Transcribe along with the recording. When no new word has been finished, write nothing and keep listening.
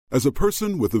As a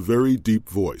person with a very deep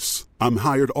voice, I'm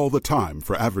hired all the time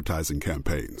for advertising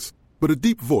campaigns. But a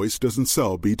deep voice doesn't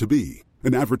sell B2B,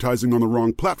 and advertising on the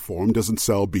wrong platform doesn't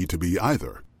sell B2B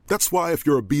either. That's why if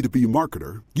you're a B2B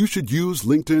marketer, you should use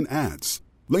LinkedIn ads.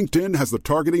 LinkedIn has the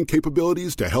targeting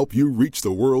capabilities to help you reach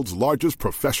the world's largest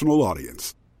professional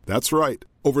audience. That's right,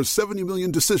 over 70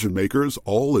 million decision makers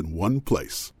all in one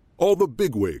place. All the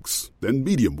big wigs, then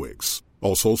medium wigs,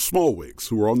 also small wigs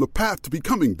who are on the path to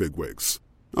becoming big wigs.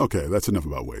 Okay, that's enough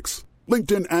about wigs.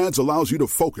 LinkedIn ads allows you to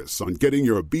focus on getting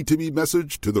your B2B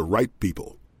message to the right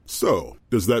people. So,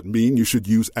 does that mean you should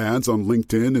use ads on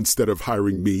LinkedIn instead of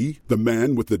hiring me, the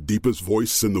man with the deepest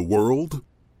voice in the world?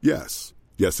 Yes.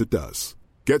 Yes, it does.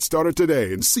 Get started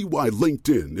today and see why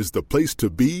LinkedIn is the place to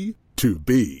be to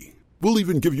be. We'll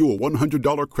even give you a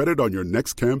 $100 credit on your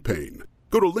next campaign.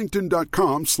 Go to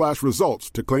linkedin.com/results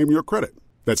to claim your credit.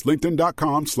 That's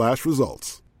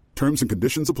linkedin.com/results. Terms and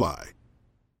conditions apply.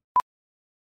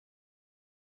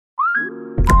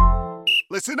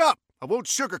 Listen up. I won't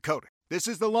sugarcoat it. This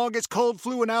is the longest cold,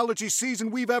 flu, and allergy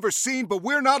season we've ever seen, but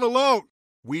we're not alone.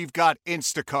 We've got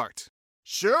Instacart.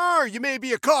 Sure, you may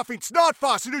be a coughing snot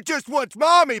faucet who just wants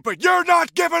mommy, but you're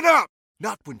not giving up.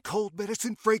 Not when cold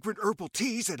medicine, fragrant herbal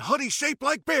teas, and honey shaped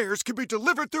like bears can be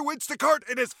delivered through Instacart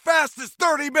in as fast as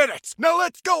 30 minutes. Now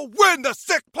let's go win the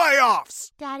sick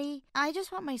playoffs. Daddy, I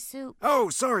just want my soup. Oh,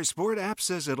 sorry, Sport. App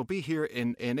says it'll be here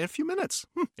in a few minutes.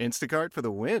 Instacart for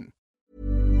the win.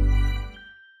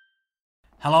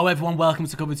 Hello everyone, welcome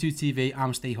to Cover 2 TV.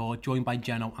 I'm Steve Hall, joined by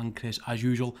Jeno and Chris as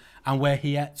usual, and we're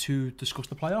here to discuss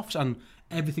the playoffs and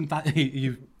everything that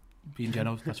you've been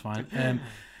Jeno, that's fine.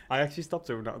 I actually stopped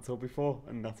doing that until before,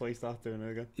 and that's why you started doing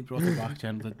it again. You brought it back,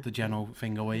 the Jeno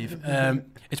finger wave.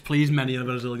 It's pleased many a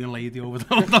Brazilian lady over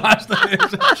the last days.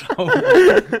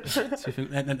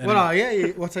 What are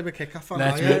you? What type of kick-off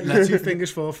are you? 2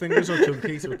 fingers, 4 fingers, or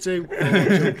chunky? So 2 or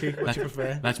chunky, what do you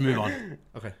prefer? Let's move on.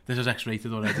 Okay. This is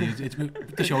X-rated already.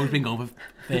 The show's been going for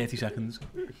 30 seconds.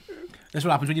 That's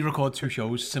what happens when you record 2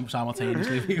 shows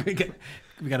simultaneously. we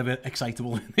get a bit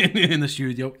excitable in the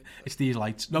studio. It's these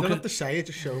lights. No, you don't have to say it,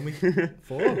 just show me.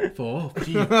 4.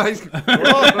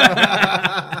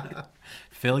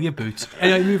 Fill your boots.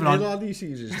 Anyway, moving on. A lot of these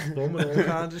uses his thumb and all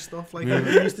kinds of stuff. Like,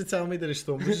 he used to tell me that his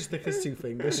thumb was as thick as 2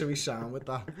 fingers, so he's sound with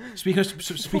that.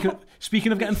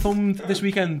 Speaking of getting thumbed this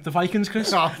weekend, the Vikings,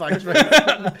 Chris. Oh, thanks, mate.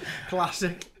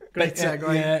 Classic. Great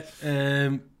segue. Yeah,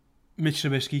 Mitch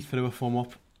Trubisky threw a thumb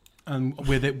up. And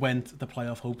with it went the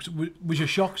playoff hopes. Was your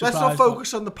shock? Let's not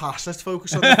focus on the past. Let's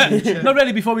focus on the future. Not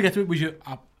really. Before we get to it,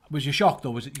 was you shocked,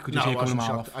 or was it? Could you say it coming a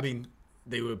mile off? I mean,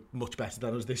 they were much better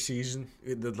than us this season.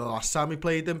 The last time we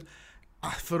played them,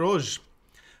 for us,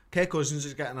 Kirk Cousins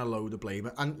is getting a load of blame,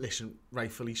 and listen,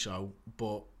 rightfully so.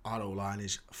 But our O-line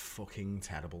is fucking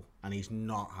terrible, and he's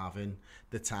not having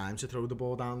the time to throw the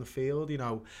ball down the field. You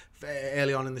know,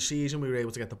 early on in the season, we were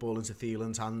able to get the ball into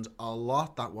Thielen's hands a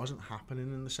lot. That wasn't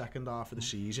happening in the second half of the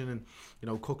season, and you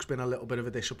know, Cook's been a little bit of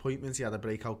a disappointment. He had a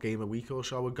breakout game a week or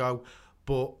so ago,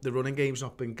 but the running game's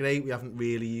not been great. We haven't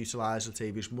really utilised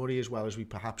Latavius Murray as well as we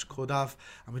perhaps could have,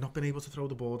 and we've not been able to throw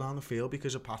the ball down the field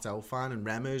because of Pat Elfine and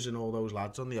Remmers and all those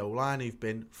lads on the O-line who've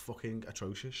been fucking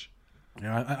atrocious.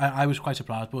 Yeah, I was quite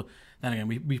surprised, but then again,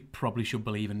 we probably should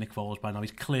believe in Nick Foles by now.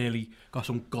 He's clearly got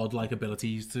some godlike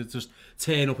abilities to just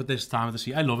turn up at this time of the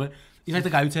season. I love it. He's like the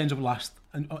guy who turns up last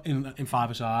in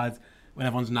 5-a-side when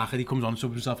everyone's knackered. He comes on,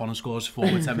 subs himself on and scores 4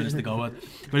 with 10 minutes to go.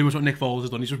 Very much what Nick Foles has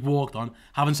done. He's just walked on.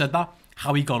 Having said that,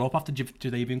 how he got up after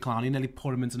Jadeveon Clowney nearly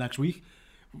put him into next week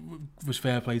was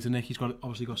fair play to Nick. He's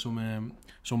obviously got some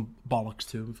bollocks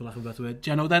to him, for lack of a better word.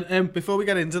 Jeno, then before we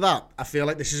get into that, I feel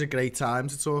like this is a great time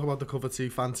to talk about the Cover 2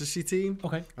 fantasy team.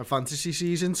 Okay. A fantasy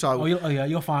season. So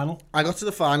your final. I got to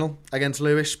the final against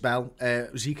Lewis Bell,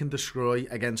 Zeke and Destroy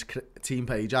against Team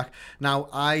Pajak. Now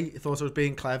I thought I was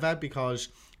being clever because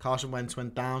Carson Wentz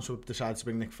went down, so I decided to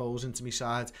bring Nick Foles into my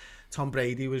side. Tom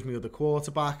Brady was my other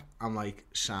quarterback. I'm like,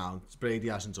 sound. Brady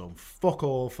hasn't done fuck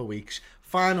all for weeks.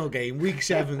 Final game, week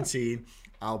 17,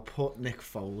 I'll put Nick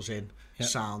Foles in. Yep.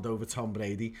 Sound over Tom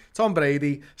Brady. Tom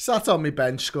Brady sat on my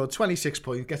bench, scored 26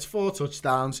 points, gets 4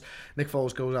 touchdowns. Nick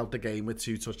Foles goes out the game with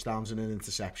 2 touchdowns and an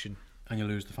interception. And you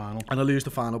lose the final. And I lose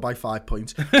the final by 5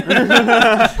 points.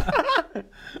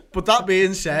 But that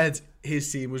being said, his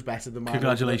team was better than mine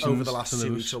over the last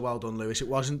 2 weeks. So well done, Lewis.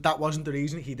 That wasn't the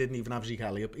reason. He didn't even have Zeke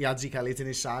Elliott. He had Zeke Elliott in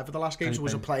his side for the last game, so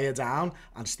was a player down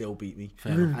and still beat me.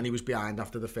 And he was behind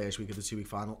after the first week of the 2-week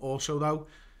final. Also, though,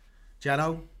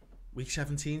 Jeno, week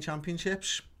 17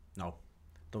 championships? No.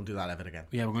 Don't do that ever again.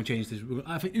 Yeah, we're going to change this.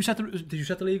 I think did you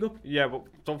set the league up? Yeah, but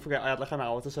don't forget, I had like an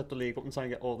hour to set the league up and try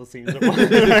and get all the teams at once.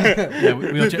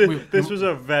 Yeah, This was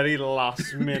a very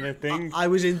last minute thing. I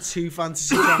was in 2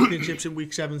 fantasy championships in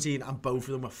week 17 and both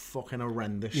of them were fucking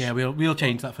horrendous. Yeah, we'll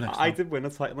change that for next time. I did win a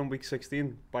title in week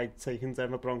 16 by taking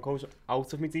Denver Broncos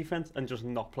out of my defence and just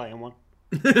not playing one.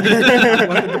 What did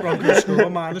the Broncos score?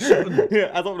 -7?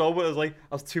 Yeah, I don't know, but it was like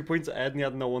I was 2 points ahead and he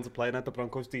had no one to play and I had the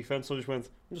Broncos defence, so I just went,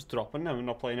 I'm just dropping them and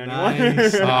not playing anyone.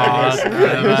 Nice.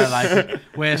 I like it.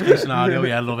 Worst case scenario,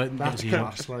 yeah, I love it. That's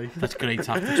class, like. That's great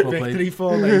tactics. Well played. Victory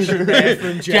formation there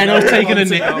from Geno's taking a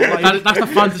knee. That's the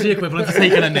fantasy equivalent of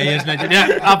taking a knee, isn't it?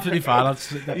 Yeah, absolutely fine.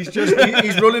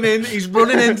 He's running in. He's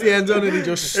running into the end zone and he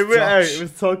just It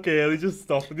was Todd Gurley just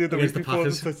stopping the other week Against the before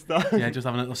the Packers. touchdown. Yeah, just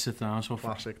having a little sit down. So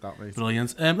classic that, mate.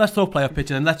 brilliant. Let's talk playoff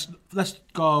picture and let's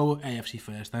go AFC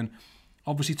first then.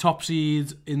 Obviously top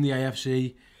seed in the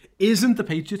AFC isn't the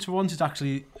Patriots for once, it's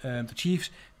actually the Chiefs.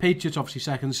 Patriots obviously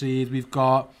second seed. We've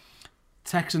got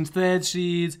Texans third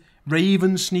seed,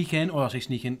 Ravens sneak in, or I say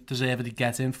sneak in, deservedly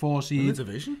get in, 4 seed. In the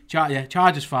division?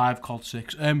 Chargers 5, Colts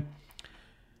 6.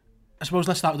 I suppose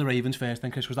let's start with the Ravens first then,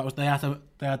 Chris, because they had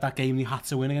that game they had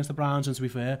to win against the Browns, and to be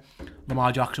fair,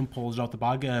 Lamar Jackson pulls it out the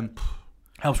bag.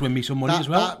 Helps win me some money as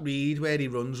well. That read where he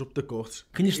runs up the gut.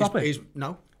 Can you stop it?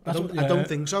 No. I don't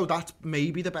think so. That's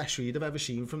maybe the best read I've ever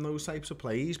seen from those types of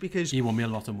plays because... He won me a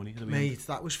lot of money. Mate,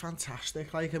 that was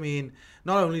fantastic. Like, I mean,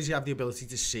 not only does he have the ability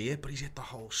to see it, but he's hit the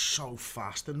hole so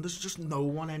fast and there's just no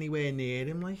one anywhere near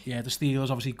him. Like. Yeah, the Steelers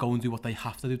obviously go and do what they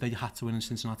have to do. They had to win in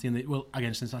Cincinnati,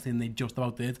 against Cincinnati, and they just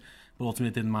about did, but ultimately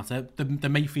it didn't matter. The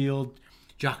Mayfield...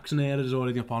 Jackson era is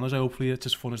already upon us. Hopefully it's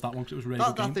as fun as that one because it was really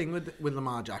good that thing with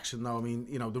Lamar Jackson though, I mean,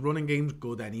 you know, the running game's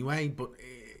good anyway, but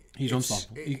he's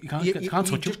unstoppable. You can't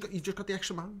touch him. You just got the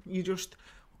extra man.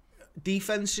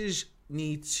 Defenses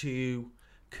need to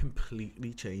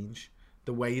completely change.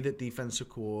 The way that defensive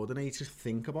coordinators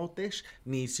think about this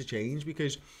needs to change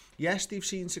because yes, they've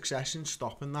seen success in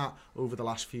stopping that over the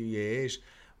last few years,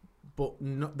 but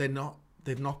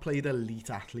they've not played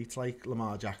elite athletes like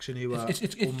Lamar Jackson who are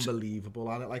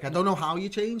unbelievable at it. Like, I don't know how you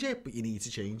change it, but you need to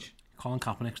change. Colin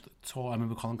Kaepernick I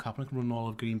remember Colin Kaepernick running all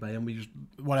of Green Bay and we just,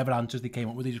 whatever answers they came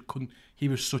up with, he just couldn't, he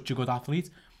was such a good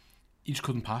athlete, he just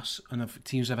couldn't pass, and the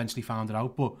teams eventually found it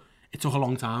out, but it took a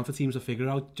long time for teams to figure it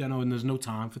out, you know, and there's no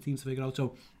time for teams to figure it out.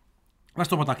 So let's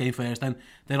talk about that game first then.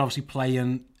 They're obviously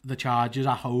playing the Chargers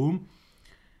at home.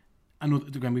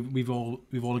 And again, we've all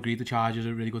agreed the Chargers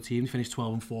are a really good team. They finished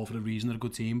 12-4 for the reason they're a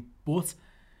good team. But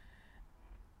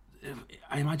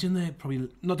I imagine they're probably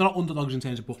they're not underdogs in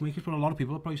terms of bookmakers, but a lot of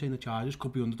people are probably saying the Chargers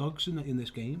could be underdogs in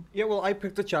this game. Yeah, well, I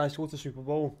picked the Chargers to go to the Super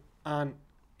Bowl, and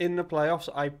in the playoffs,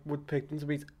 I would pick them to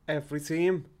beat every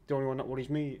team. The only one that worries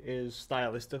me is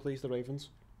stylistically is the Ravens,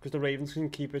 because the Ravens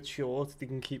can keep it short, they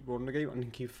can keep running the game, and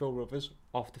can keep Phil Rivers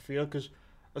off the field. Because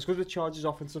as good as the Chargers'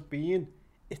 offense have been,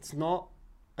 it's not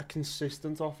a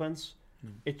consistent offense.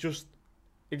 It just,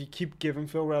 if you keep giving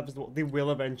Phil Rivers, they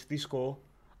will eventually score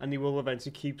and they will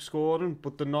eventually keep scoring,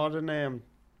 but they're not in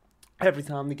every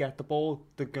time they get the ball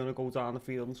they're going to go down the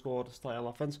field and score the style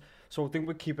offense. So I think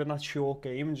we're keeping that short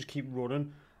game and just keep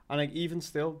running, and like, even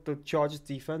still the Chargers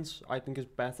defense I think is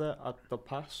better at the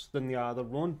pass than they are the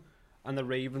run, and the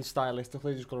Ravens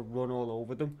stylistically just got to run all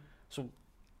over them. So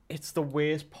it's the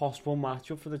worst possible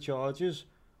matchup for the Chargers,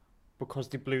 because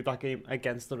they blew that game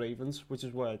against the Ravens, which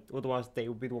is where otherwise they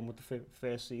would be the one with the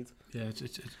first seed. Yeah, it's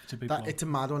a big blow. It's a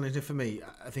mad one, isn't it, for me?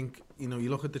 I think, you know,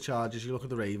 you look at the Chargers, you look at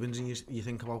the Ravens, and you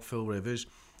think about Phil Rivers,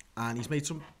 and he's made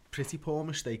some pretty poor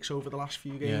mistakes over the last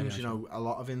few games, you know, a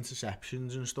lot of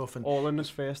interceptions and stuff. And all in his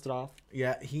first draft.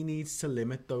 Yeah, he needs to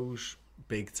limit those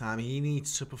big time. He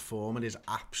needs to perform at his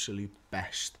absolute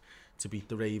best to beat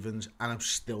the Ravens, and I'm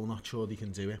still not sure they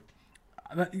can do it.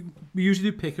 We usually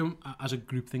do pick them as a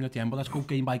group thing at the end, but let's go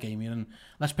game by game here and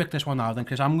let's pick this one now then,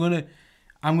 because I'm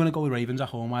gonna go with Ravens at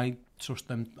home. I trust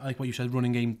them. I like what you said,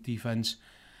 running game, defense,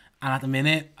 and at the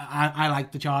minute I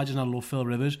like the Chargers and I love Phil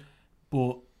Rivers,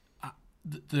 but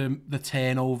the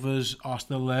turnovers are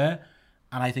still there,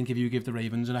 and I think if you give the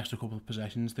Ravens an extra couple of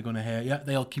possessions, they're gonna hurt you.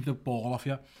 They'll keep the ball off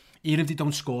you. Even if they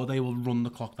don't score, they will run the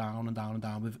clock down and down and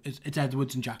down. It's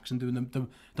Edwards and Jackson doing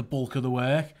the bulk of the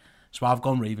work. So I've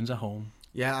gone Ravens at home.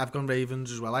 Yeah, I've gone Ravens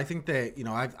as well. I think they're, you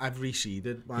know, I've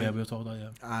reseeded. Yeah, we were told that, yeah.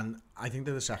 And I think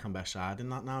they're the second best side in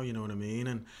that now, you know what I mean?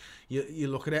 And you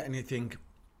look at it and you think,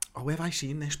 oh, have I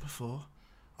seen this before?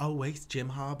 Oh, wait, Jim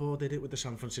Harbaugh did it with the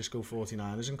San Francisco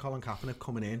 49ers and Colin Kaepernick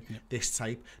coming in, this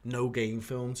type, no game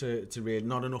film to really,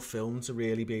 not enough film to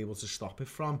really be able to stop it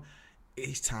from.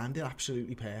 He's timed it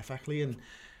absolutely perfectly. And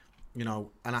you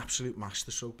know, an absolute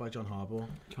masterstroke by John Harbaugh.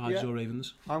 Chargers Yeah. or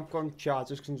Ravens? I'm going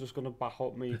Chargers because I'm just going to back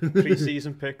up my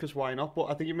pre-season pick, because why not? But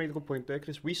I think you made a good point there,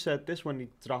 Chris. We said this when he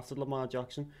drafted Lamar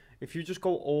Jackson. If you just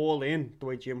go all in the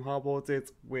way Jim Harbaugh did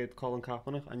with Colin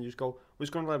Kaepernick, and you just go, we're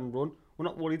just going to let him run. We're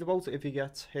not worried about it if he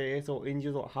gets hurt or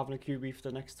injured or having a QB for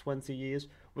the next 20 years.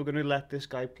 We're going to let this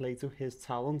guy play to his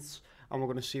talents, and we're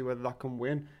going to see whether that can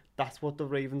win. That's what the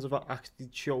Ravens have actually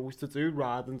chose to do,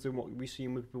 rather than doing what we've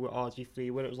seen with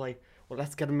RG3, where it was like, well,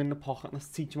 let's get him in the pocket, let's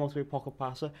teach him how to be a pocket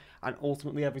passer. And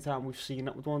ultimately, every time we've seen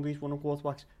that with one of these running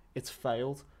quarterbacks, it's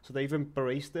failed. So they've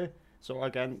embraced it. So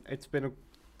again, it's been a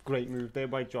great move there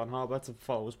by John Harbaugh to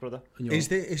follow his brother. Is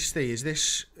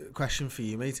this question for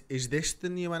you, mate? Is this the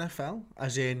new NFL?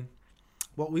 As in,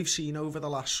 what we've seen over the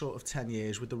last sort of 10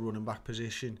 years with the running back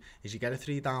position is you get a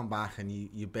 3-down back and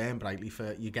you burn brightly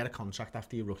for, you get a contract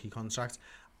after your rookie contract.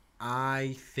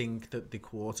 I think that the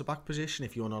quarterback position,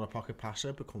 if you're not a pocket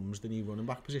passer, becomes the new running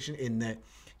back position, in that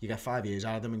you get 5 years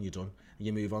out of them and you're done. And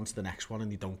you move on to the next one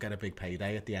and you don't get a big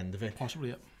payday at the end of it. Possibly,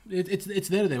 yeah. It's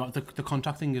there. The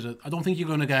contract thing is, I don't think you're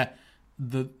going to get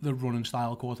the running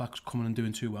style quarterbacks coming and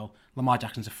doing too well. Lamar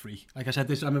Jackson's a freak. Like I said,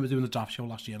 I remember doing the draft show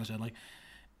last year and I said, like,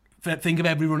 think of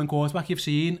every running quarterback you've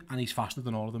seen and he's faster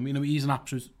than all of them. You know, he's an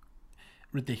absolute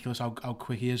ridiculous how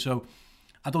quick he is. So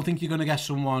I don't think you're going to get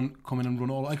someone coming and run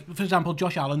all... Like, for example,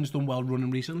 Josh Allen's done well running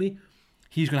recently.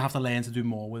 He's going to have to learn to do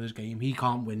more with his game. He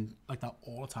can't win like that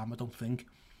all the time, I don't think.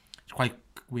 It's quite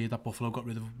weird that Buffalo got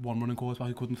rid of one running quarterback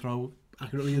who couldn't throw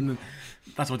accurately, and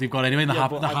that's what they've got anyway. They're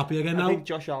happy again now. I think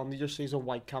Josh Allen, he just sees a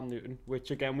white Cam Newton,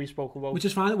 which again we spoke about. Which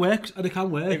is fine, it works, and it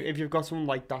can work. If you've got someone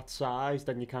like that size,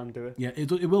 then you can do it. Yeah,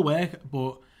 it will work,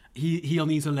 but he'll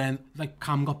need to learn. Like,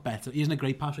 Cam got better. He isn't a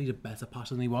great passer, he's a better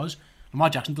passer than he was. Lamar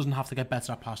Jackson doesn't have to get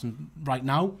better at passing right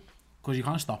now, because you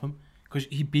can't stop him, because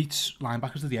he beats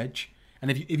linebackers to the edge. And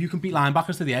if you can beat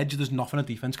linebackers to the edge, there's nothing a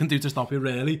defence can do to stop you,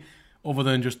 really, other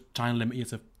than just try and limit you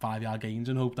to 5-yard gains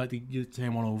and hope that you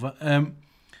turn one over.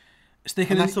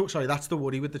 That's the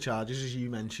worry with the Chargers, as you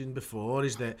mentioned before,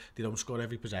 is that they don't score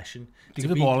every possession. They give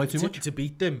the ball away too much. To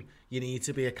beat them, you need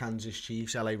to be a Kansas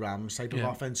Chiefs, LA Rams type of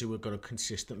offense who are going to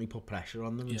consistently put pressure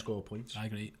on them and score points. I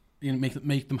agree. You know,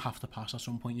 make them have to pass at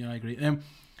some point. Yeah, I agree.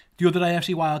 The other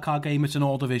AFC wildcard game, it's an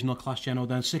all-divisional clash, Geno.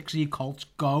 Then 6-seed Colts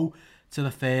go to the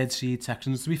 3rd-seed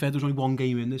Texans. To be fair, there's only one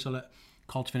game in this. So let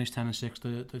Colts finish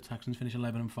 10-6. The Texans finish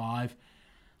 11-5.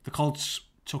 The Colts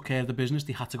took care of the business.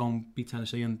 They had to go and beat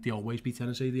Tennessee, and they always beat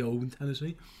Tennessee. They own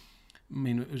Tennessee. I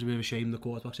mean, it was a bit of a shame the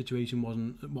quarterback situation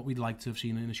wasn't what we'd like to have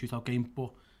seen in a shootout game,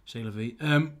 but say la vie.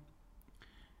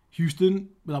 Houston,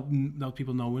 without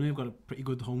people knowing it, have got a pretty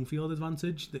good home field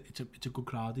advantage. It's a good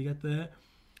crowd you get there.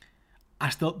 I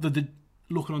still,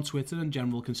 looking on Twitter and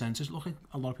general consensus, look, like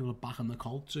a lot of people are backing the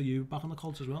Colts. Are you backing the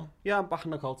Colts as well? Yeah, I'm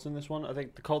backing the Colts in this one. I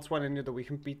think the Colts went in the other week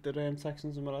and beat the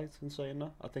Texans, am I right in saying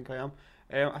that? I think I am.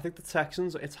 I think the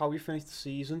Texans, it's how we finished the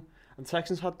season. And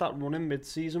Texans had that run in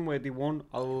mid-season where they won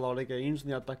a lot of games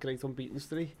and they had that great unbeaten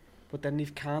streak. But then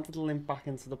they've can't limp back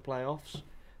into the playoffs.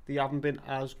 They haven't been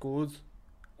as good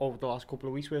over the last couple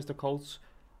of weeks, whereas the Colts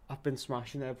have been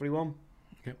smashing everyone.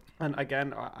 Yep. And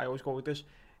again, I always go with this.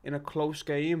 In a close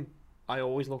game, I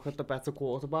always look at the better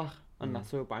quarterback, and that's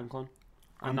who I bank on.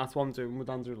 And that's what I'm doing with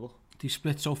Andrew Luck. They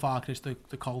split so far, Chris. The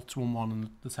Colts 1-1 and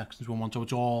the Texans 1-1, so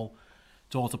it's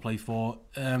all to play for.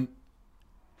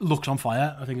 Luck's on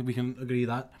fire. I think we can agree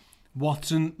that.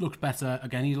 Watson looks better.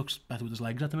 Again, he looks better with his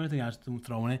legs at the minute. He has them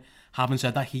throwing it. Having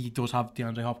said that, he does have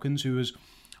DeAndre Hopkins, who has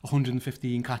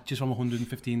 115 catches from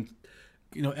 115.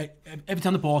 You know, every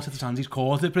time the ball hits his hands, he's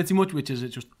caught it pretty much, which is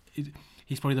just...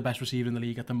 He's probably the best receiver in the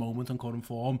league at the moment on current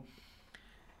form.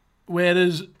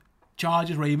 Whereas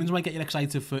Chargers, Ravens might get you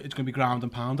excited for it's going to be ground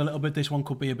and pound a little bit. This one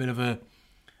could be a bit of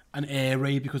an air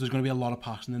raid because there's going to be a lot of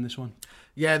passing in this one.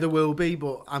 Yeah, there will be,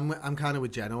 but I'm kind of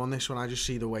with Geno on this one. I just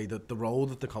see the way that the role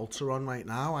that the Colts are on right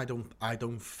now. I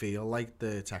don't feel like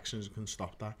the Texans can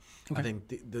stop that. Okay. I think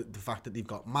the fact that they've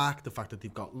got Mack, the fact that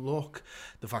they've got Luck,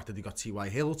 the fact that they've got T.Y.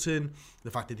 Hilton,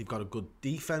 the fact that they've got a good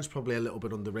defense, probably a little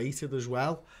bit underrated as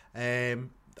well.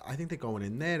 I think they're going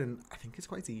in there, and I think it's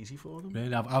quite easy for them.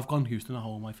 Really, I've gone Houston at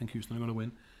home. I think Houston are going to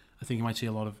win. I think you might see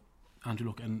a lot of Andrew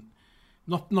Luck, and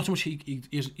not so much he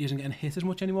isn't getting hit as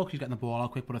much anymore because he's getting the ball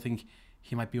out quick, but I think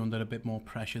he might be under a bit more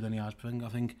pressure than he has been. I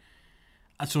think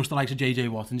at the likes of JJ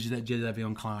Watt and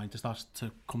Jadeveon Clyde to start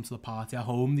to come to the party at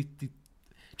home, they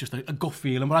just a gut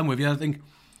feeling. But I'm with you. I think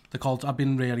the Colts, I've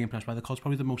been really impressed by the Colts.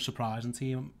 Probably the most surprising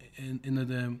team in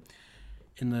the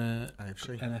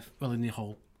AFC. In the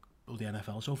whole of the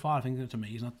NFL so far. I think it's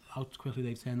amazing how quickly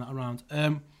they've turned that around.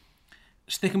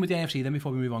 Sticking with the AFC then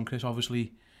before we move on, Chris,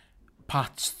 obviously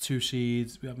Pats 2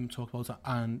 seed, we haven't talked about that,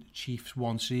 and Chiefs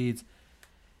 1 seed.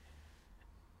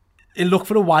 It looked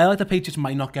for a while like the Patriots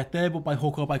might not get there, but by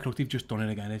hook or by crook, they've just done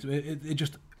it again. It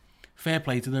just, fair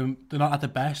play to them. They're not at the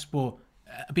best, but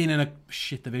being in a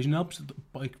shit division helps.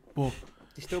 But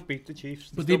They still beat the Chiefs.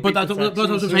 But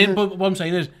what I'm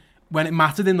saying is, when it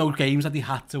mattered in those games that they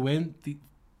had to win,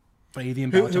 Brady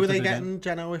and Belichick. Who are they getting,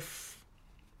 Jenno?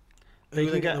 They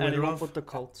can get the winner anyone of? but the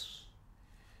Colts.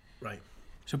 Right.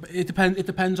 So it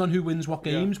depends on who wins what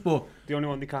games, but The only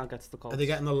one they can't get is the Colts. Are they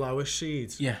getting the lowest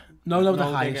seeds? yeah, no, the they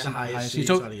highest, get the highest seed. seed,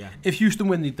 So sorry, yeah. if Houston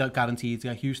win, they're guaranteed to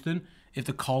get Houston. If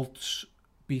the Colts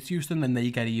beat Houston, then they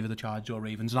get either the Chargers or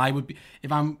Ravens. And I would be, if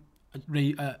I'm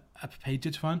a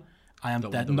Patriots fan, I am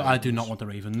dead. I do not want the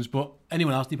Ravens, but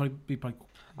anyone else, they'd probably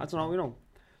I don't know,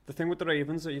 the thing with the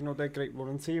Ravens, they're a great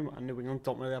running team, and New England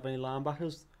don't really have any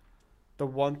linebackers. The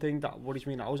one thing that worries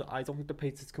me now is I don't think the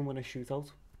Patriots can win a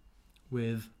shootout.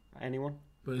 with. Anyone.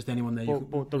 But is there anyone there?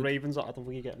 But the Ravens, I don't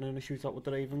think you're getting in a shootout with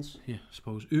the Ravens. Yeah, I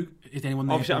suppose. Is there anyone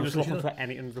there? Obviously, I'm just looking for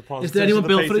anything to the positive. Is there anyone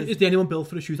built for it? Is there anyone built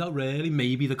for a shootout? Really?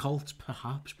 Maybe the Colts,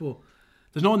 perhaps, but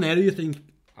there's no one there who you think.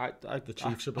 The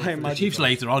Chiefs are built I for The Chiefs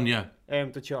later on, yeah.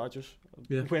 The Chargers.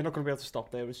 Yeah. We're not going to be able to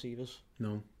stop their receivers.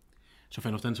 No. So fair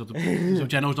enough then. So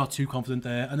Geno's not too confident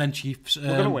there, and then Chiefs. We're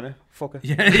going to win it. Fuck it.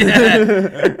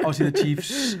 Yeah. Obviously the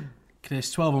Chiefs,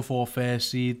 Chris, 12-4 first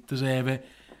seed, deserve it.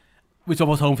 We talk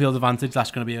about home field advantage. That's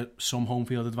going to be some home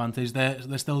field advantage.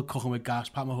 They're still cooking with gas.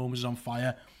 Pat Mahomes is on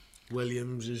fire.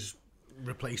 Williams has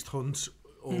replaced Hunt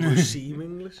almost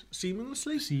seamlessly.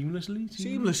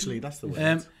 That's the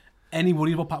word. Any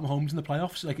worry about Pat Mahomes in the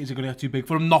playoffs? Like, is it going to get too big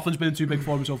for him? Nothing's been too big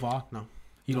for him so far. No,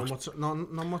 he looks.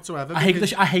 none whatsoever. I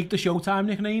hate the Showtime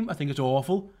nickname. I think it's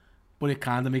awful, but it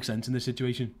kind of makes sense in this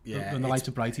situation. Yeah, when the lights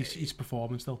are bright, he's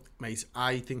performing still. Mate,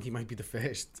 I think he might be the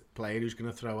first player who's going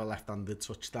to throw a left-handed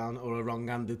touchdown or a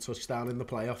wrong-handed touchdown in the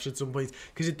playoffs at some point,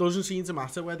 because it doesn't seem to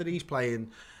matter whether he's playing,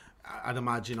 I'd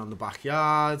imagine, on the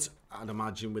backyard, I'd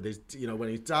imagine with his, when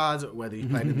he's dad, whether he's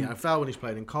playing in the NFL, when he's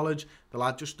playing in college, the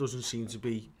lad just doesn't seem to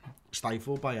be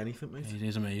stifled by anything, mate. It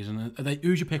is amazing.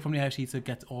 Who's your pick from the AFC to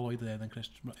get all the way there then, Chris?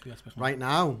 Right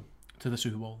now? To the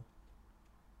Super Bowl.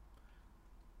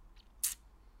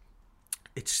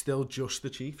 It's still just the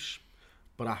Chiefs,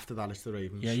 but after that it's the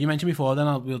Ravens. Yeah, you mentioned before,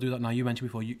 then we'll do that now. You mentioned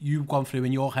before, you've gone through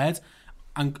in your head,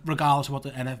 and regardless of what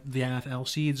the NFL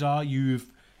seeds are,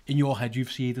 in your head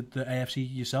you've seeded the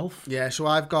AFC yourself. Yeah, so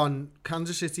I've gone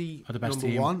Kansas City the best number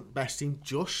team. 1, best team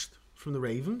just from the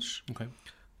Ravens. Okay.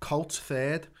 Colts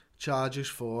 3rd, Chargers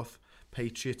 4th,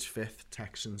 Patriots 5th,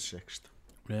 Texans 6th.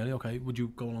 Really? Okay. Would you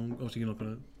go along? Obviously, you're not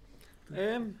going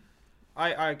to...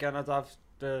 I'd have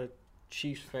the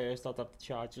Chiefs first, I'd have the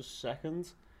Chargers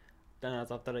second, then I'd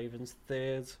have the Ravens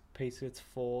 3rd, Patriots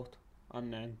 4th,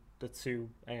 and then the 2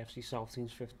 AFC South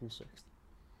teams 5th and 6th.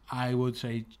 I would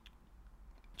say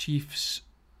Chiefs,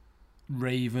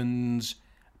 Ravens,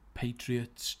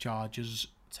 Patriots, Chargers,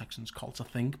 Texans, Colts, I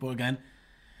think. But again,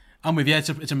 I'm with you. It's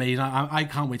amazing. I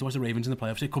can't wait to watch the Ravens in the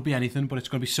playoffs. It could be anything, but it's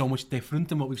going to be so much different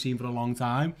than what we've seen for a long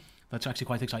time. That's actually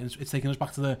quite exciting. It's taking us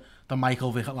back to the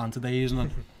Michael Vick Atlanta days, and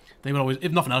they were always,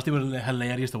 if nothing else, they were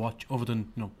hilarious to watch. Other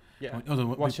than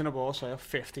watching a ball sail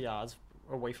 50 yards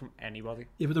away from anybody.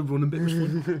 Yeah, but the running bit was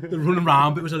fun. The running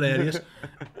round bit was hilarious.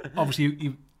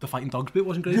 Obviously, the fighting dogs bit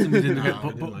wasn't great, and we didn't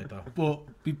like that. But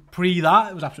pre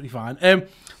that, it was absolutely fine.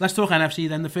 Let's talk NFC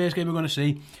then. The first game we're going to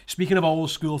see. Speaking of old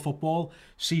school football,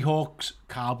 Seahawks,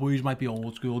 Cowboys might be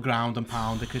old school ground and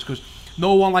pound because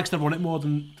no one likes to run it more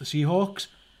than the Seahawks,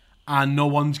 and no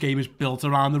one's game is built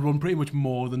around the run pretty much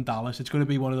more than Dallas. It's going to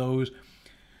be one of those.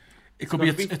 It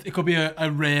could be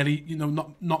a rarely,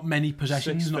 not many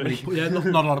possessions, not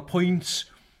a lot of points.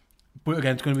 But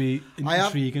again, it's going to be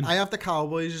intriguing. I have the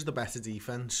Cowboys as the better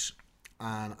defense,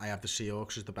 and I have the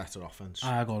Seahawks as the better offense.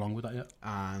 I go along with that, yeah.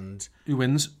 And who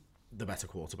wins? The better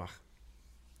quarterback,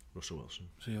 Russell Wilson.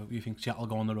 So you think Seattle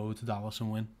go on the road to Dallas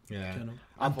and win? Yeah.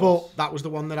 But that was the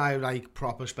one that I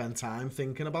proper spent time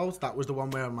thinking about. That was the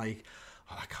one where I'm like,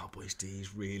 oh, that Cowboys D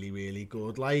is really, really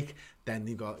good. Then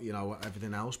you got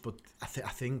everything else, but I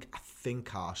think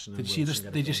Carson. Did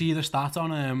you see the stat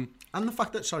on and the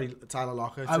fact that Tyler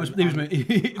Lockett.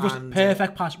 It was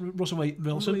perfect pass. Russell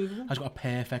Wilson has got a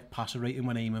perfect passer rating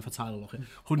when aiming for Tyler Lockett,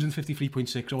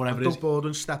 153.6 or whatever it is. Doug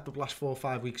Baldwin stepped up last 4 or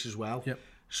 5 weeks as well. Yep.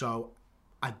 So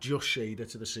I just shaded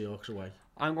to the Seahawks away.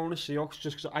 I'm going to Seahawks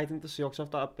just because I think the Seahawks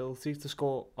have that ability to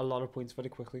score a lot of points very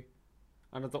quickly.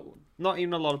 And not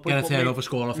even a lot of points. Get a turnover,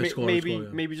 score off it, score.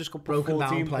 Maybe just go put broken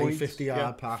 14 down play, points,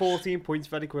 50-yard pass. 14 points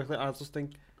very quickly. And I just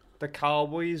think the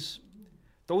Cowboys,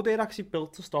 though they're actually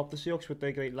built to stop the Seahawks with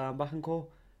their great linebacking core,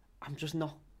 I'm just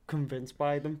not convinced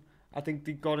by them. I think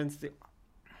they got into the...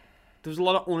 There's a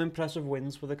lot of unimpressive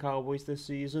wins for the Cowboys this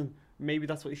season. Maybe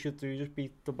that's what you should do, just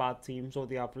beat the bad teams or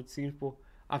the average teams, but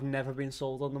I've never been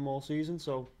sold on them all season,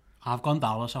 so... I've gone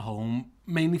Dallas at home,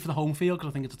 mainly for the home field, because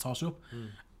I think it's a toss-up,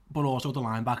 but also the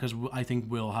linebackers, I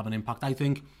think, will have an impact. I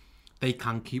think they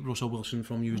can keep Russell Wilson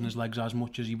from using his legs as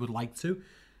much as he would like to.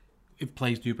 If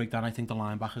plays do break down, I think the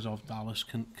linebackers of Dallas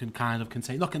can kind of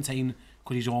contain, not contain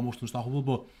because he's almost unstoppable,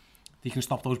 but they can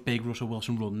stop those big Russell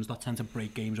Wilson runs that tend to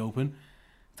break games open.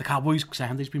 The Cowboys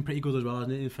secondary's been pretty good as well,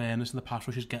 hasn't it, in fairness, and the pass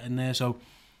rush is getting there. So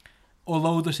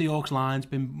although the Seahawks line's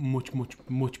been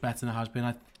much better than it has been,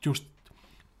 I just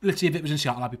literally, if it was in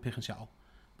Seattle, I'd be picking Seattle,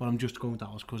 but I'm just going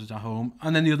Dallas because it's at home.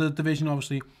 And then the other division,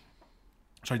 obviously,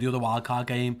 the other wildcard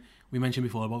game we mentioned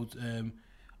before about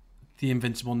the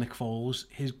invincible Nick Foles.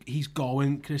 He's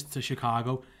going, Chris, to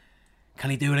Chicago.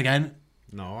 Can he do it again?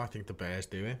 No, I think the Bears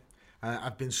do it.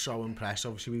 I've been so impressed.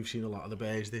 Obviously, we've seen a lot of the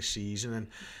Bears this season, and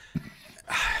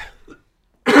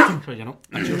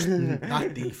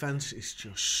that defense is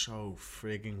just so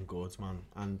frigging good, man.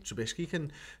 And Trubisky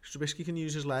can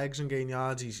use his legs and gain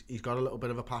yards. He's got a little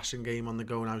bit of a passing game on the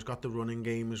go now. He's got the running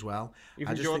game as well.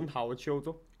 Even Jordan Howard showed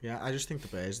up. Yeah, I just think the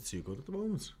Bears are too good at the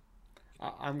moment.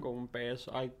 I'm going Bears.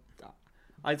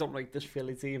 I don't like this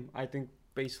Philly team. I think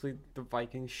basically the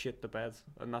Vikings shit the bed,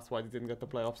 and that's why they didn't get the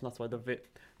playoffs, and that's why the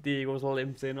Eagles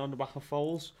limped in on the back of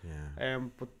Foles. Yeah.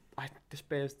 But this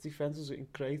Bears defense is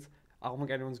great. I don't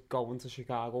think anyone's going to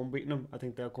Chicago and beating them. I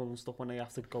think they're going stuff when they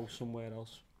have to go somewhere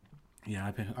else. Yeah,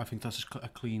 I think that's a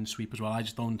clean sweep as well. I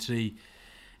just don't see...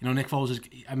 Nick Foles,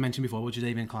 I mentioned before, with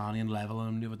Jadeveon Clowney and Level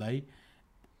and the other day.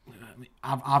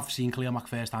 I've seen Khalil Mack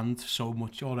firsthand so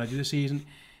much already this season.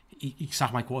 He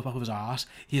sacked my quarterback with his arse.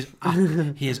 He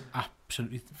is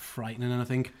absolutely frightening, and I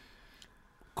think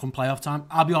come playoff time,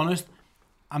 I'll be honest,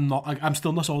 I'm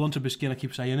still not sold on Trubisky, and I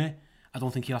keep saying it. I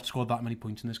don't think he'll have to score that many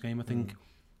points in this game. I think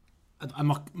I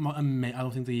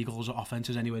don't think the Eagles' offense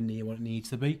is anywhere near what it needs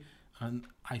to be, and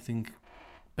I think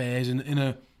Bears in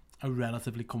a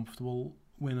relatively comfortable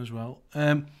win as well.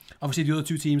 Obviously the other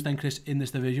two teams then, Chris, in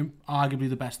this division, arguably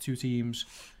the best two teams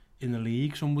in the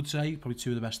league, some would say, probably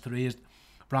two of the best three, is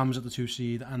Rams at the 2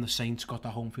 seed and the Saints got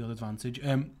that home field advantage.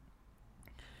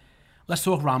 Let's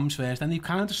talk Rams first. Then they've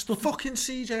kind of stuttered. Fucking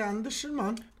CJ Anderson,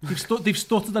 man. They've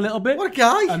stuttered a little bit. What a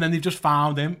guy! And then they've just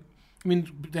found him. I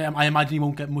mean, I imagine he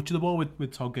won't get much of the ball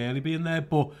with Todd Gurley being there,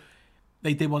 but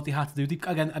they did what they had to do.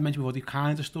 Again, I mentioned before, they've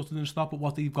kind of stuttered and stopped, but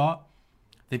what they've got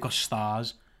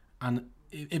stars. And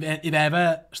if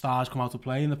ever stars come out to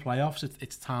play in the playoffs,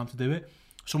 it's time to do it.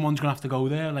 Someone's going to have to go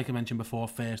there, like I mentioned before,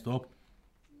 first up.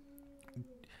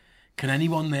 Can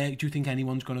anyone there, do you think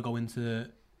anyone's going to go into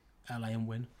LA and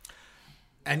win?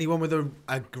 Anyone with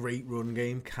a great run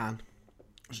game can.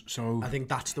 So I think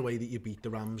that's the way that you beat the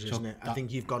Rams, isn't it? I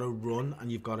think you've got to run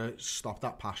and you've got to stop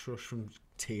that pass rush from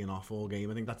teeing off all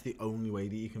game. I think that's the only way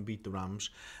that you can beat the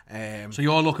Rams. So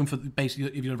you're looking for,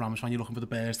 basically, if you're a Rams fan, you're looking for the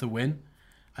Bears to win,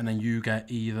 and then you get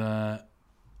either...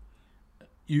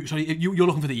 You're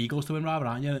looking for the Eagles to win, rather,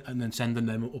 aren't you? And then sending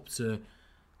them up to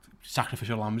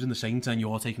sacrificial lambs in the Saints, and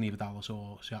you're taking either Dallas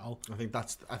or Seattle. I think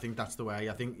that's the way.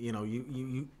 I think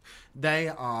they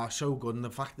are so good, and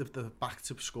the fact that they're back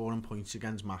to scoring points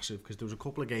again's massive, because there was a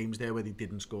couple of games there where they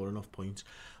didn't score enough points,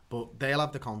 but they'll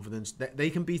have the confidence. They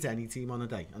can beat any team on a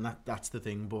day, and that's the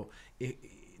thing. But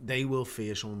they will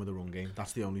fear someone with a run game.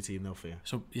 That's the only team they'll fear.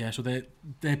 So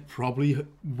they're probably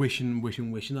wishing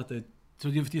that they. So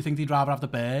do you think they'd rather have the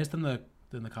Bears than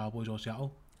the Cowboys or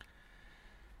Seattle?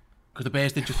 Because the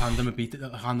Bears did just hand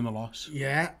them a loss.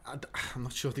 Yeah, I'm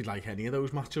not sure they'd like any of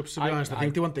those matchups, to be honest. I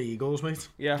think they want the Eagles, mate.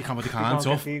 Yeah, they can't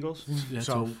tough. The Eagles. Yeah,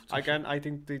 so tough. Again, I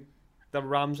think the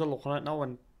Rams are looking at now,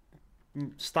 and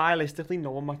stylistically,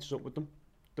 no one matches up with them.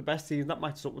 The best team that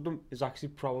matches up with them is actually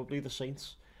probably the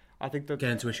Saints. I think that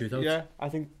get into a shootout. Yeah, I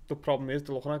think the problem is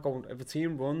they're looking at going, if a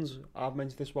team runs, I've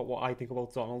mentioned this about what I think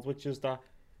about Donald, which is that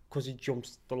because he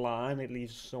jumps the line, it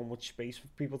leaves so much space for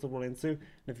people to run into. And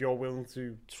if you're willing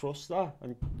to trust that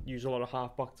and use a lot of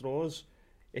half-back throws,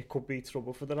 it could be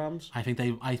trouble for the Rams. I think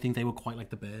they would quite like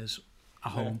the Bears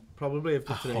at home. Probably if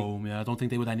at home. Yeah, I don't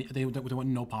think they would they want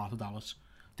no part of Dallas.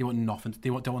 They want nothing. They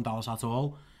don't want Dallas at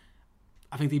all.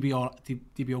 I think they'd be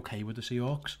okay with the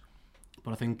Seahawks,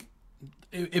 but I think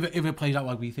if it plays out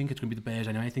like we think, it's going to be the Bears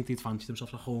anyway. I think they'd fancy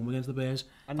themselves at home against the Bears.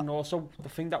 And also, the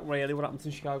thing that really what happens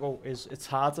in Chicago is it's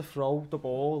hard to throw the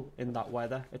ball in that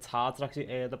weather. It's hard to actually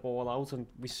air the ball out, and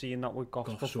we've seen that with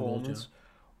Goff's performance.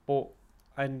 Yeah.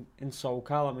 But in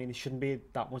SoCal, I mean, it shouldn't be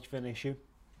that much of an issue.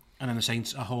 And then the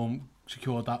Saints at home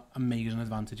secured that amazing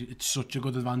advantage. It's such a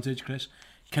good advantage, Chris.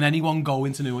 Can anyone go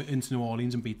into New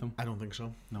Orleans and beat them? I don't think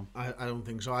so. No. I don't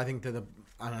think so. I think they're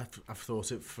and I've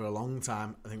thought it for a long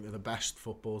time. I think they're the best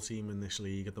football team in this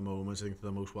league at the moment. I think they're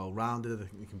the most well-rounded. I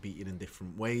think they can beat you in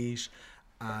different ways,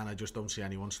 and I just don't see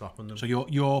anyone stopping them. So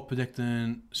you're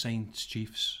predicting Saints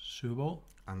Chiefs Super Bowl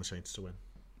And the Saints to win.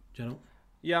 Do you know?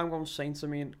 Yeah, I'm going Saints. I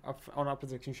mean, on our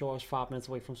prediction show, I was 5 minutes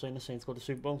away from saying the Saints go to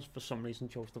Super Bowl. For some reason,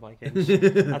 chose the Vikings.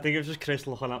 I think it was just Chris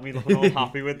looking at me, looking all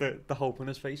happy with the hope on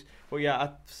his face. But yeah,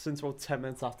 since about 10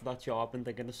 minutes after that show, I've been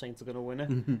thinking the Saints are going to win it.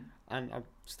 And I'm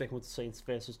sticking with the Saints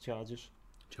versus Chargers.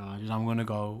 I'm going to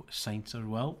go Saints as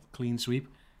well. Clean sweep.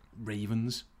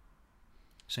 Ravens.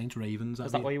 Saints Ravens.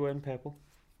 Is that why you're wearing purple?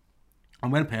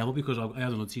 I'm wearing purple because I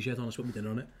had another t-shirt on. I split my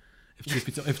dinner on it.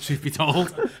 If truth be told,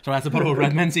 so I had to put a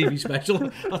Red Men TV special.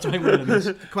 That's why I'm wearing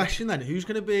this. Question then: who's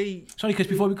going to be? Sorry, Chris.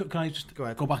 Before can I just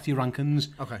go back to your rankings?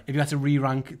 Okay. If you had to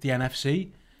re-rank the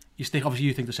NFC, you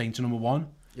think the Saints are number 1.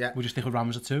 Yeah. Would you stick with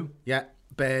Rams at 2? Yeah.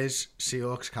 Bears,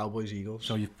 Seahawks, Cowboys, Eagles.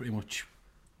 So you've pretty much.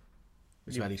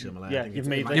 It's very similar. Yeah, I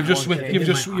think you've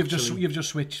just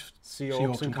switched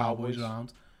Seahawks and Cowboys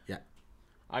around. Yeah.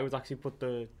 I would actually put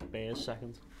the Bears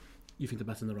second. You think they're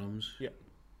better than the Rams? Yeah.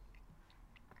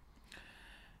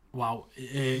 Wow.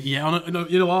 Yeah. No,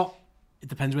 you know what? It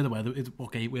depends where the weather.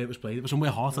 Where it was played. If it was somewhere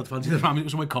hot, I'd fancy the Rams. If it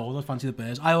was somewhere cold, I'd fancy the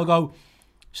Bears. I'll go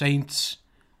Saints,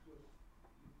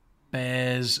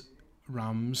 Bears,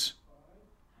 Rams.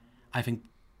 I think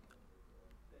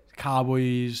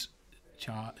Cowboys,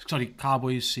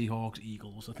 Seahawks,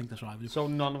 Eagles. I think that's right. So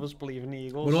none of us believe in the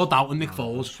Eagles. We're all doubting Nick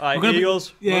Foles.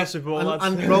 Eagles. Yeah.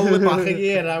 And roll it back a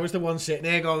year. I was the one sitting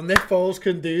there going, Nick Foles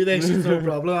can do this. It's no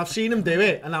problem. I've seen him do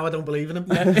it, and now I don't believe in him.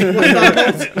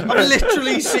 I've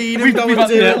literally seen him do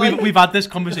it. We've had this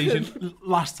conversation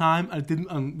last time,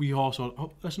 and we all sort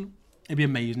of, listen, it'd be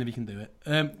amazing if he can do it.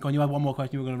 Go on, you had one more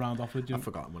question you were going to round off with. I've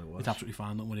forgotten what it was. It's absolutely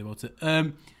fine. Don't worry about it.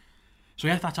 So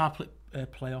yeah, that's our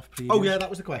playoff preview. Oh yeah, that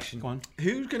was the question. Go on.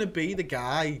 Who's going to be the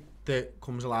guy that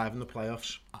comes alive in the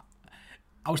playoffs?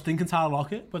 I was thinking Tyler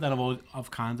Lockett, but then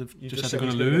I've kind of You just just said they're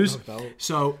said going to he's lose. gonna get knocked out.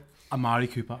 So Amari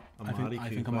Cooper. Amari I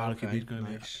think Cooper, Amari Cooper is okay, going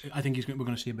to nice. be. I think we're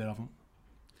going to see a bit of him.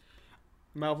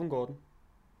 Melvin Gordon.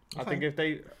 Okay. I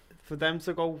think for them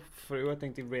to go through, I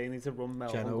think they really need to run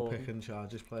Melvin Geno Gordon. picking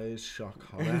Chargers players, shock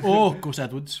horror. Or Gus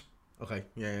Edwards. Okay,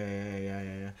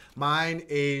 yeah. Mine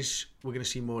is we're going to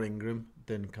see more Ingram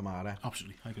than Kamara.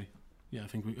 Absolutely, I agree. Yeah, I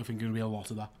think there's going to be a lot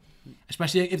of that,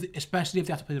 especially if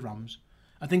they have to play the Rams.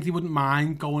 I think they wouldn't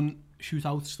mind going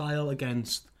shootout style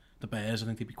against the Bears. I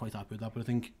think they'd be quite happy with that. But I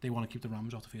think they want to keep the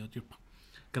Rams off the field.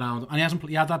 Ground, and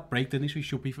he had that break, didn't he? So he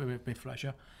should be a bit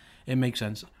fresher. It makes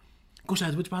sense. Gus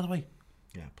Edwards, by the way.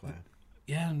 Yeah, player.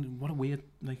 Yeah, and what a weird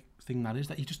thing that is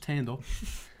that he just turned up.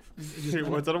 I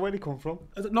don't know where he come from.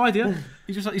 No idea.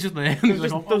 He's just there.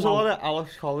 There's a lot of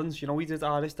Alex Collins. You know, he did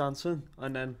Irish dancing,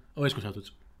 and then it's Gus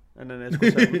Edwards. There's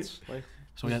Gus Edwards. Like.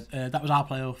 So yeah, that was our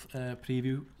playoff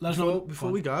preview. Let us know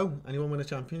before we go. Anyone win a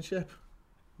championship?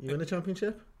 You win a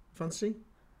championship? Fantasy?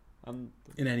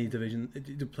 In any division, did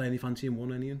you play any fancy and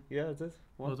won any? Yeah, I did.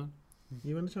 Well done.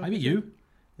 You win a championship? I beat you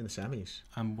in the semis.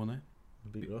 And won it.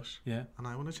 Beat us. Yeah. And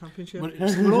I won a championship.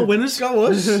 We're all winners. Go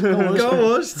us.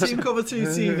 Go us. Team Cover 2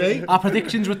 TV. Our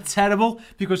predictions were terrible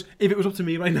because if it was up to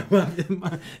me right now,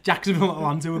 Jacksonville and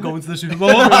Atlanta were going to the Super Bowl.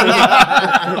 Look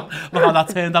how that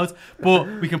turned out. But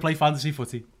we can play fantasy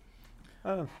footy.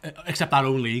 Oh. Except our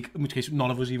own league, in which case none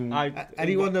of us even...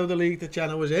 Anyone know the league that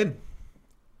Jenna was in?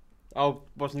 Oh,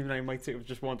 wasn't even in my team. It was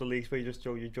just one of the leagues where you just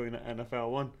join the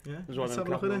NFL one. Yeah. Let's have a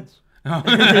look at it.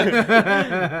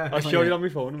 I'll show you on my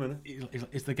phone in a minute.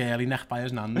 It's the girly neck by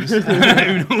his nans.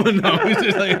 No one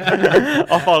knows.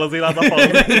 I'll follow you, lad. I'll follow you.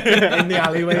 In the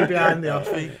alleyway behind the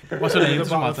offie. What's her name? It was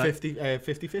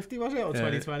 50-50, was it? Or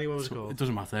 2020, what was it called? It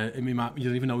doesn't matter. I mean, you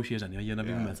don't even know who she is anyway. You never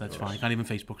even met her. It's fine. You can't even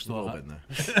Facebook store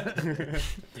that.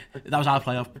 That was our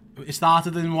playoff. It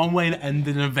started in one way and it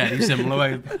ended in a very similar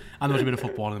way. And there was a bit of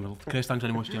football in the middle. Chris, thanks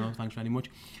very much. Jenna, thanks very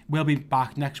much. We'll be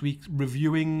back next week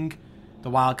reviewing the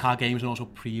wildcard games and also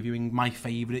previewing my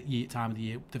favourite time of the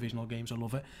year divisional games. I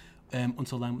love it.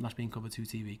 Until then, that's been Cover 2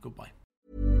 TV. Goodbye.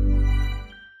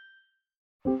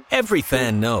 Every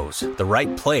fan knows the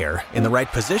right player in the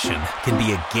right position can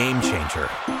be a game changer.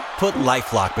 Put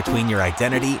LifeLock between your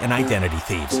identity and identity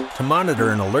thieves to monitor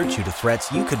and alert you to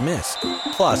threats you could miss.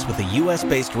 Plus, with a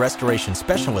US-based restoration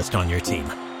specialist on your team,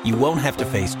 you won't have to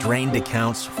face drained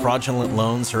accounts, fraudulent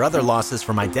loans, or other losses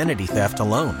from identity theft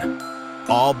alone.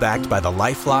 All backed by the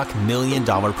LifeLock $1 Million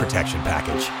Protection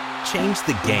Package. Change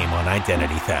the game on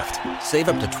identity theft. Save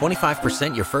up to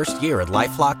 25% your first year at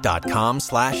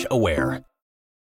LifeLock.com/aware.